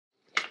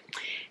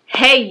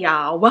Hey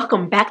y'all,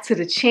 welcome back to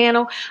the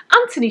channel.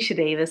 I'm Tinesha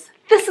Davis.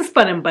 This is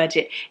Fun and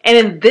Budget, and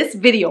in this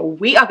video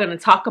we are going to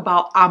talk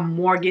about our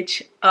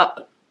mortgage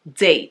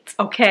update,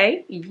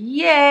 okay?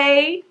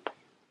 Yay!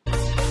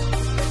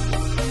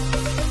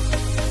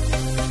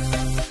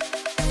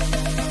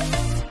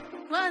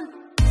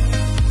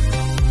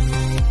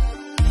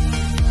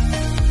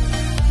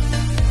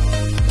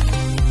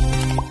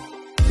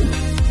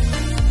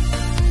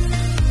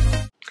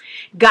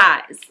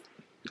 Guys,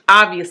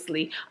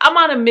 obviously, I'm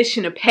on a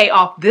mission to pay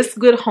off this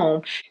good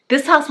home.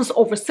 This house was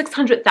over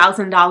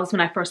 $600,000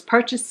 when I first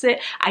purchased it.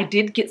 I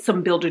did get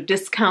some builder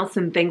discounts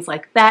and things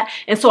like that.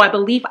 And so I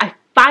believe I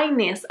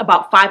financed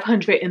about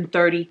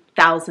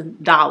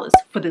 $530,000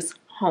 for this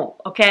home,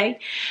 okay?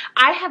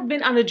 I have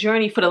been on a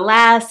journey for the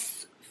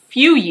last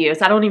few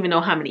years, I don't even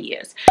know how many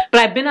years,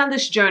 but I've been on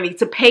this journey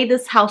to pay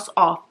this house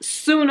off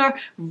sooner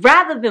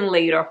rather than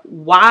later.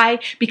 Why?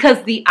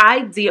 Because the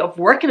idea of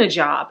working a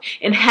job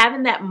and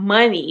having that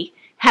money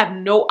have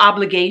no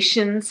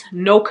obligations,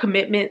 no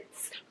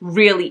commitments,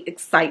 really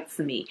excites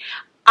me.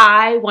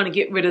 I want to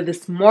get rid of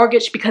this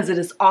mortgage because it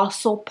is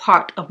also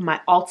part of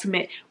my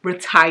ultimate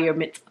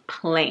retirement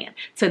plan,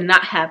 to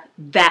not have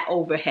that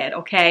overhead,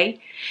 okay?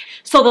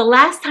 So the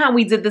last time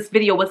we did this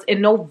video was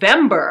in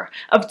November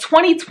of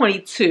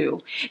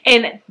 2022,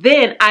 and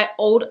then I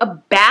owed a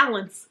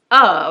balance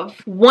of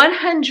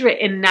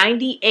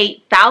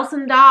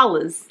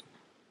 $198,000.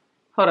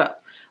 Hold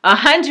up,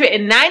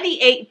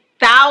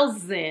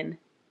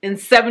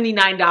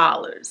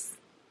 $198,079.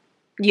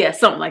 Yeah,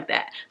 something like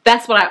that.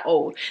 That's what I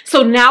owed.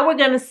 So now we're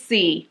going to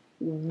see,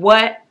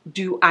 what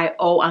do I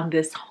owe on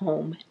this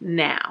home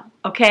now?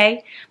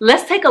 Okay,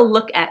 let's take a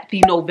look at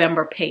the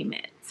November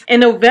payment. In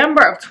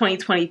November of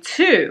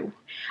 2022,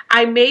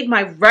 I made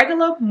my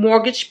regular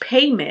mortgage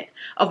payment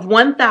of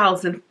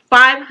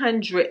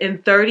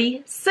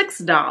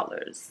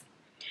 $1,536.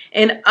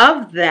 And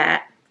of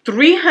that,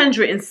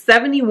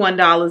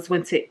 $371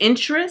 went to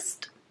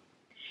interest,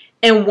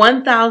 and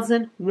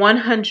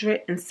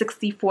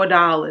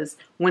 $1,164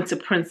 went to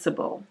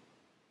principal.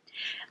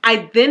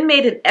 I then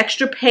made an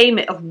extra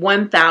payment of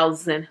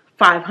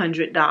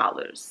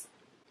 $1,500.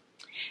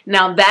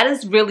 Now that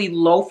is really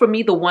low for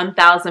me, the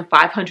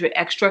 $1,500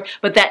 extra,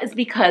 but that is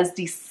because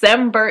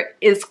December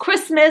is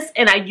Christmas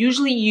and I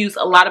usually use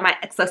a lot of my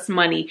excess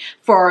money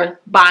for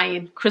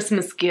buying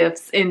Christmas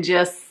gifts and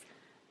just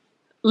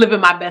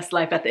living my best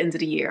life at the end of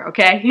the year,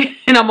 okay?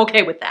 And I'm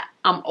okay with that.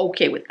 I'm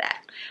okay with that.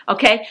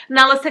 Okay,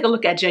 now let's take a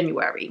look at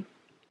January.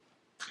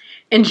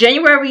 In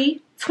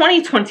January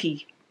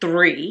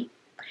 2023,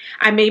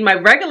 I made my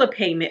regular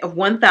payment of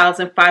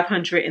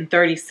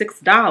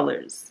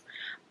 $1,536.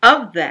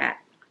 Of that,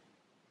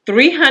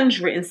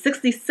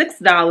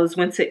 $366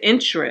 went to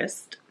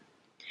interest,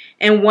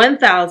 and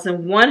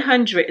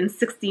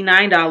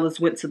 $1,169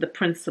 went to the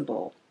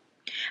principal.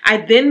 I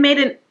then made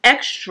an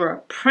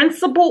extra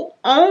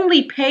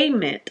principal-only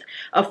payment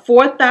of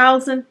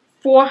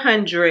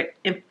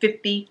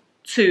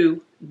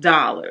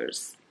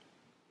 $4,452.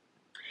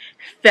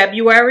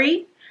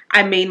 February,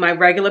 I made my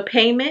regular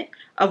payment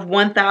of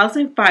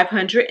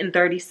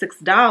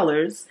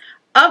 $1,536.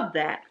 Of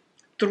that,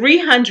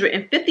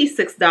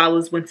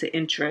 $356 went to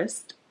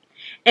interest,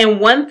 and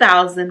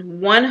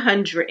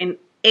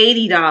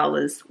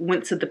 $1,180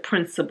 went to the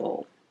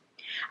principal.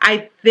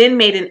 I then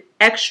made an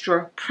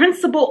extra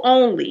principal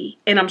only,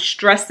 and I'm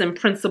stressing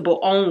principal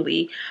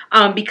only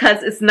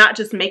because it's not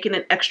just making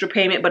an extra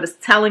payment, but it's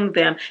telling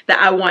them that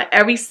I want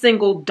every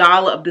single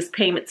dollar of this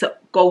payment to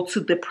go to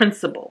the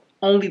principal,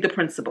 only the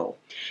principal.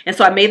 And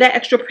so I made that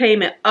extra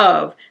payment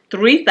of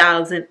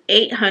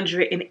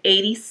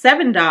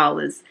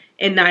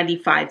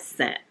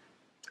 $3,887.95.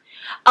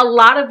 A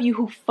lot of you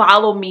who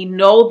follow me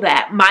know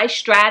that my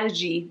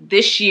strategy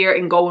this year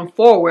and going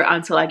forward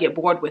until I get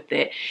bored with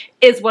it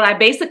is, what I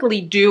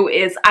basically do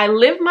is I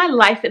live my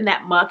life in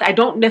that month. I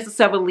don't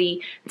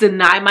necessarily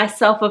deny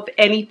myself of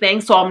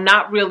anything, so I'm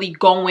not really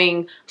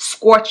going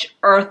scorched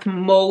earth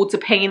mode to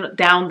paying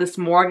down this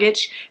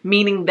mortgage,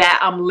 meaning that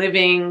I'm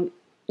living,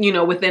 you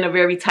know, within a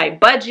very tight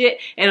budget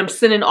and I'm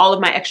sending all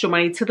of my extra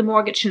money to the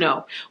mortgage.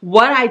 No.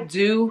 What I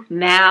do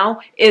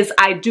now is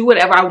I do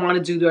whatever I want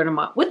to do during the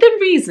month. Within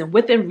reason,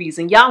 within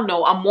reason. Y'all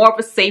know I'm more of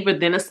a saver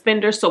than a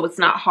spender, so it's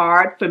not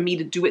hard for me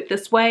to do it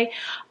this way.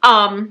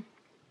 And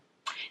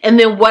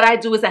then what I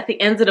do is at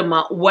the end of the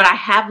month, what I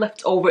have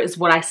left over is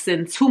what I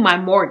send to my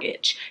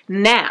mortgage.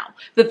 Now,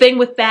 the thing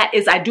with that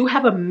is I do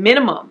have a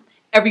minimum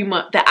every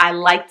month that I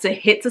like to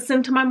hit to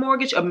send to my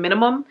mortgage, a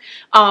minimum.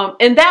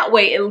 And that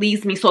way it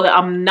leaves me so that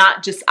I'm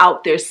not just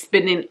out there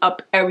spending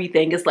up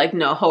everything. It's like,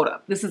 no, hold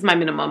up. This is my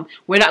minimum.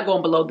 We're not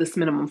going below this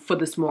minimum for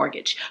this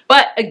mortgage.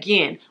 But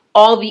again,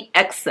 all the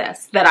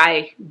excess that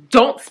I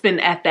don't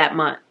spend at that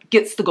month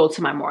gets to go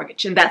to my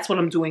mortgage. And that's what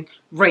I'm doing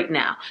right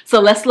now.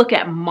 So let's look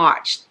at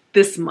March.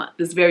 This month,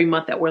 this very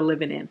month that we're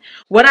living in.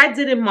 What I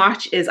did in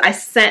March is I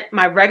sent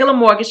my regular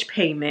mortgage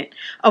payment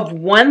of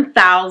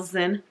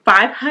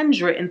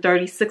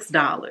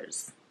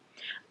 $1,536.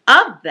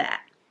 Of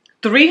that,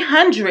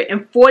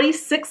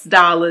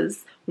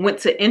 $346 went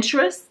to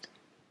interest,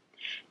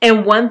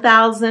 and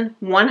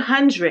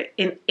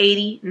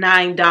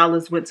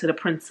 $1,189 went to the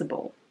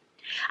principal.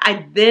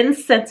 I then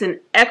sent an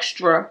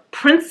extra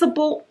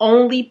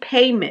principal-only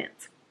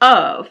payment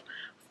of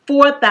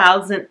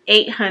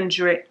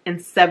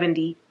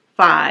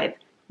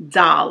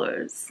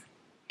 $4,875.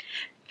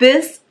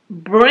 This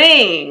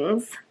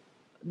brings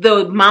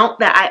the amount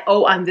that I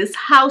owe on this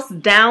house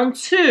down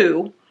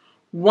to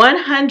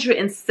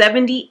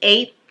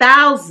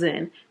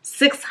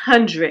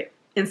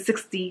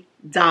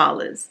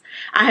 $178,660.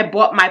 I had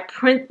brought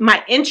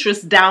my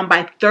interest down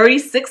by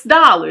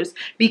 $36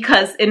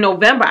 because in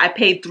November I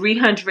paid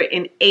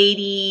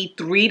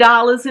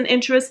 $383 in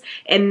interest,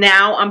 and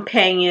now I'm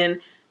paying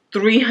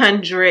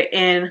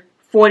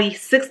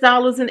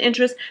 $346 in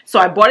interest. So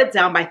I brought it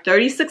down by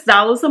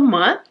 $36 a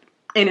month,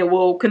 and it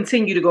will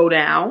continue to go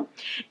down.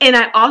 And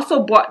I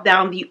also brought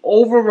down the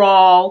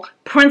overall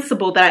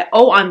principal that I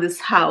owe on this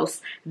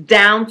house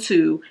down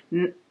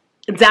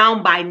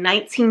by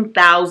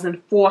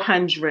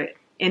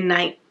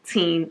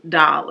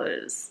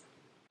 $19,419.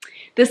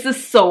 This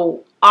is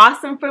so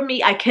awesome for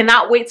me. I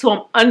cannot wait till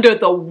I'm under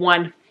the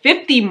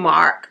 150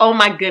 mark. Oh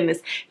my goodness.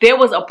 There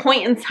was a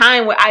point in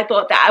time where I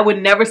thought that I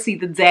would never see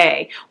the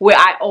day where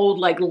I owed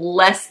like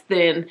less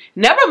than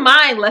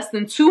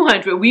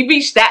 200. We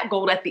reached that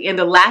goal at the end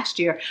of last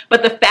year.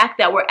 But the fact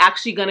that we're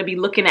actually going to be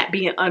looking at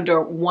being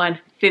under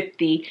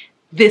 150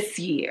 this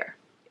year.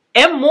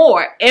 And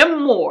more,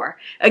 and more.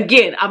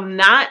 Again, I'm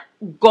not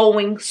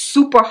going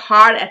super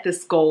hard at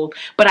this goal,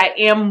 but I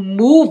am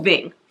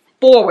moving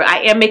forward.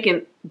 I am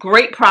making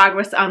great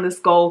progress on this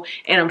goal,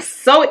 and I'm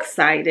so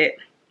excited.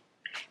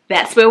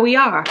 That's where we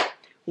are.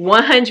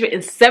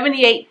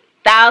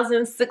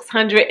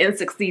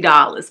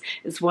 $178,660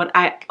 is what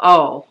I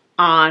owe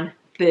on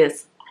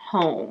this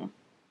home.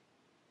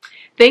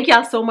 Thank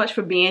y'all so much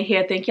for being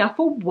here. Thank y'all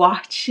for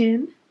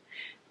watching.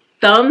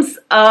 Thumbs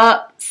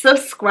up,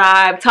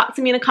 subscribe, talk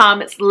to me in the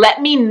comments.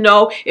 Let me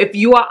know if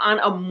you are on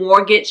a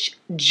mortgage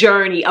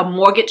journey, a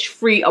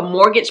mortgage-free, a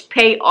mortgage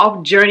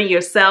pay-off journey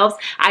yourselves.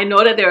 I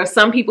know that there are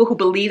some people who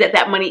believe that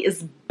that money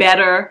is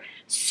better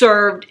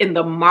served in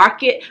the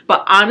market,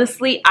 but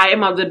honestly, I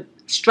am of the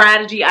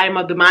strategy, I am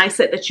of the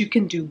mindset that you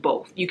can do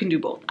both. You can do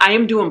both. I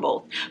am doing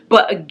both.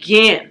 But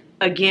again,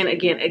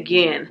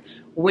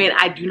 when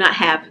I do not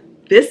have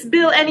this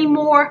bill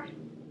anymore,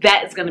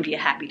 that is going to be a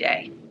happy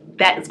day.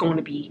 That is going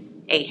to be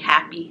a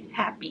happy,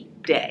 happy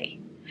day.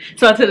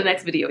 So until the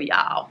next video,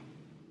 y'all.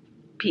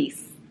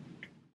 Peace.